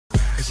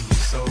'Cause you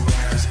look so rad.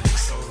 'Cause you look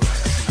so rad.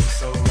 'Cause you look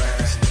so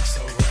rad. 'Cause you look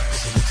so rad.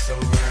 'Cause you look so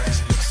rad. 'Cause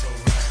you look so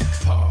rad.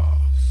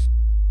 Pause.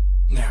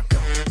 Now go.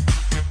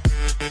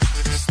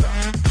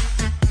 Stop.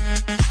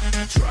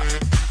 Drop.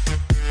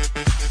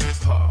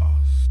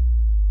 Pause.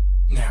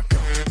 Now go.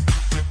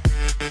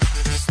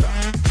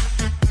 Stop.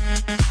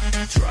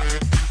 Drop.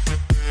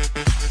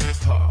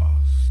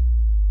 Pause.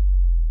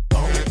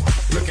 Oh,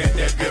 look at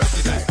that girl,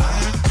 she's like,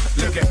 ah.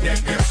 Look at that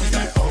girl, she's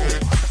like, oh.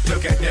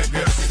 Look at that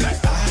girl, she's like,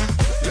 ah.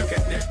 Look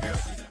at that girl,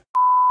 she's like.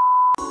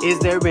 Is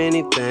there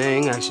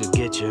anything I should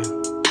get you?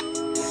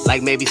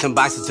 Like maybe some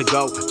boxes to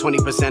go.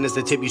 20% is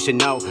the tip you should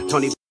know.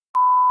 20.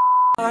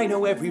 I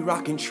know every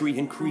rock and tree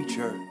and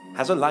creature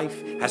has a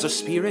life, has a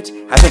spirit,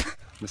 has a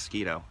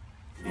mosquito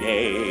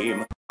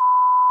name.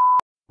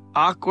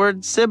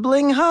 Awkward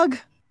sibling hug?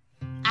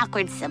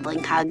 Awkward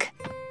sibling hug.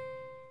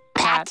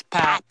 Pat,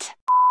 pat.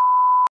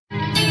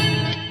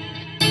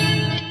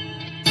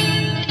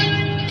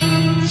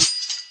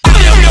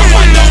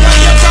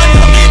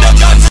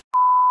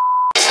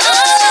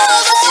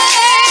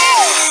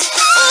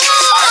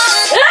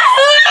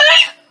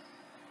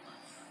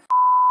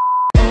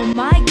 Oh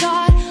my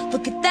god,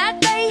 look at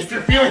that face. If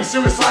you're feeling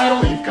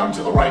suicidal, you've come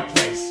to the right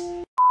place.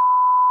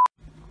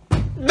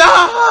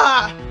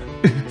 Ah!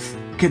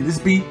 Can this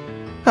be?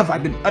 Have I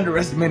been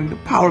underestimating the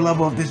power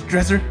level of this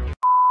dresser?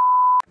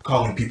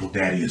 Calling people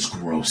daddy is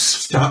gross.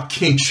 Stop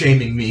kink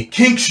shaming me.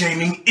 Kink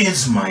shaming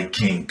is my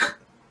kink.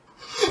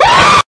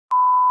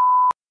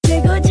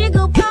 Jiggle,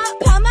 jiggle, pop,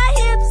 pop my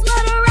hips,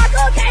 let her rock,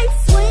 okay.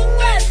 Swing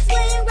left,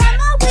 swing right,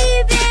 my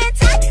weave in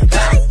tight.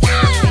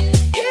 Yeah!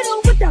 Hit her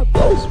with that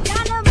boost,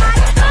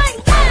 dynamite,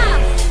 yeah!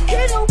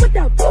 Hit her with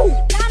that boost,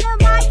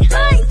 dynamite,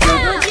 yeah!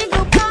 Jiggle,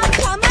 jiggle, pop,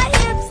 pop my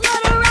hips,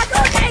 let her rock,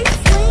 okay.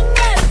 Swing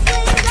left,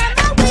 swing right,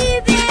 my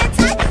weave in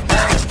tight.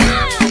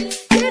 Yeah!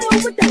 Hit her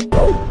with that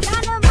boost,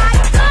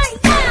 dynamite,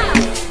 yeah!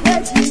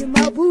 Let's hear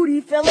my booty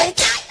feeling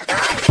tight.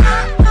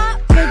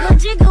 Jiggle,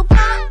 jiggle,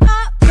 pop,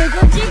 pop,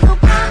 jiggle, jiggle,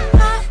 pop,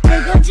 pop,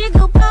 jiggle,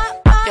 jiggle,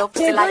 pop, pop. Yo,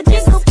 feel like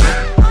this. Feel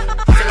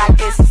like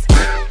this.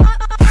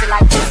 Feel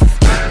like this.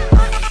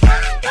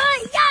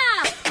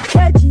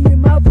 Reggie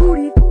in my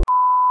booty.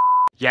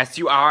 Yes,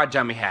 you are a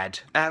dummy head.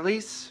 At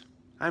least,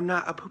 I'm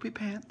not a poopy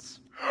pants.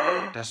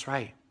 That's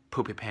right,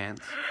 poopy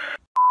pants.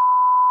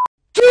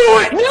 Do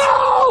it!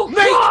 No!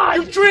 Make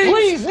your dreams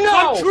please, no!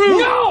 Come true!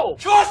 No!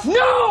 Just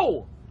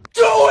no!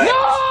 Do it!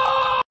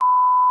 No!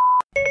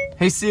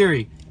 Hey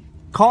Siri,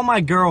 call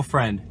my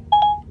girlfriend.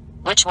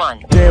 Which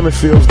one? Damn, it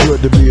feels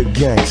good to be a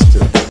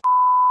gangster.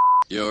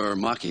 You're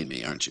mocking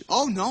me, aren't you?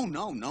 Oh, no.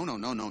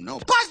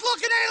 Buzz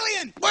looking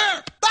alien!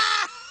 Where?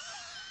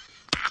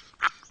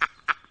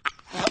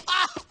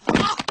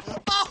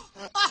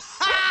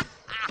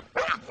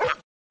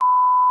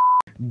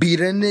 Beat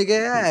a nigga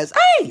ass.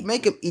 Hey!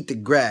 Make him eat the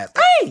grass.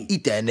 Hey!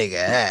 Eat that nigga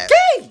ass.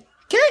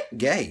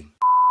 Gay.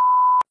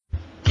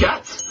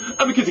 Cat,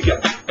 I'm a kitty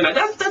cat, and I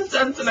dance, dance,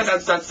 dance, and I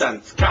dance, dance,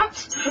 dance.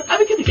 Cat, I'm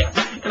a kitty cat,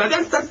 and I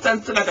dance, dance,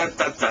 dance, and I dance,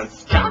 dance,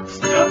 dance. Cat,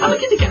 I'm a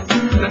kitty cat,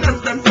 and I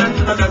dance, dance, dance,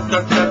 and I dance,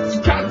 dance, dance.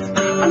 Cat,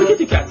 I'm a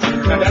kitty cat,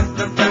 and I dance,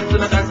 dance, dance,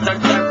 and I dance,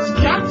 dance, dance.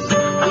 Cat,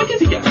 I'm a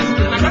kitty cat,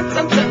 and I dance,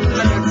 dance, dance,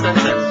 and I dance,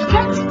 dance, dance.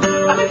 Cat,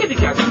 I'm a kitty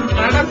cat, and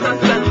I dance,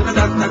 dance, dance, and I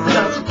dance, dance,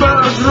 dance.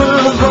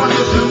 Bedroom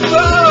rocket to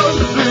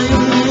bouncing,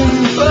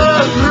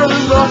 bedroom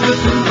rocket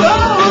to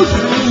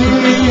bouncing.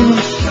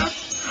 Cat,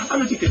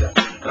 I'm a kitty cat.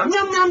 And I'm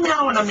meow meow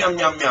meow and I'm meow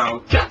meow meow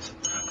cat.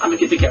 I'm a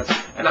kitty cat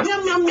and I'm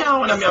meow meow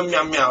meow and I'm meow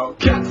meow meow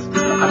cat.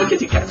 I'm a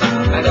kitty cat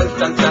and I dance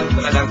dance dance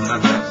and I dance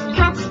dance dance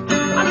cat.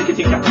 I'm a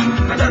kitty cat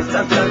and I dance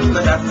dance dance and I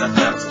dance dance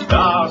dance. I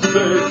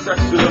say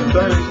sexy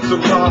things to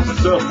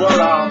myself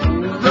while I'm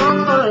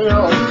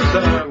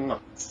dancing.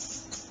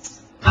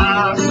 I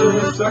say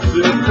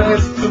sexy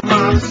things to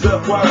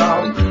myself while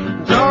I'm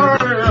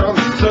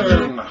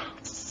dancing.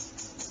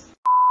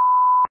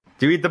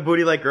 Do you eat the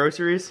booty like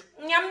groceries?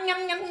 Yum,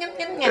 yum, yum, yum,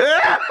 yum, yum.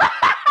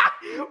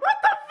 What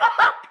the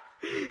fuck?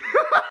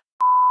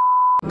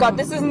 God,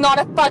 this is not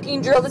a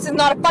fucking drill. This is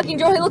not a fucking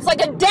drill. He looks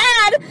like a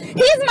dad.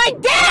 He's my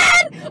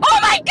dad. Oh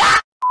my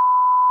god.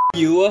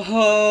 You a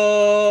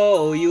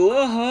hoe, you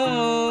a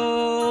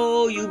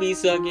hoe. You be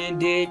sucking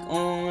dick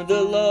on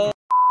the low.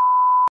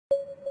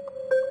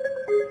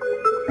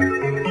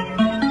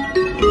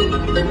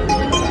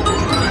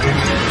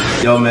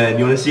 Yo man,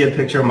 you wanna see a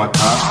picture of my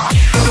cock?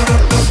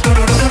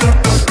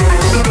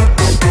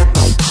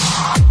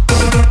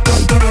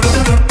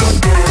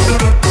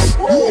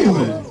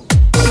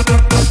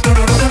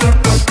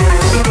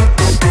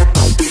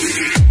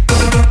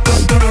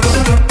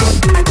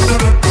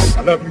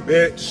 I love you,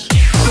 bitch.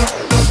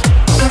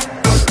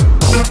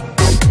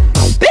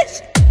 Bitch.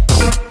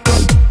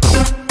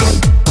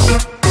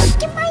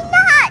 Get my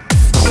nuts.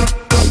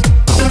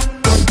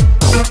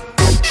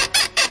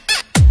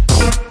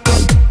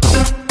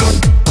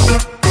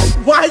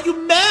 Why are you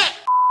mad?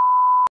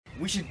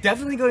 We should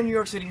definitely go to New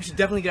York City. We should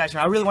definitely get action.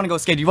 I really want to go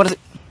skate. What is it?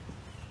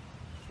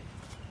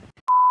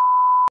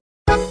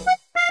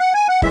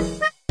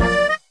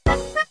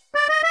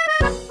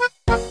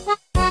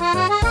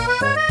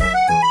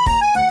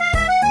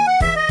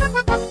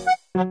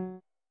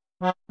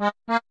 Bye.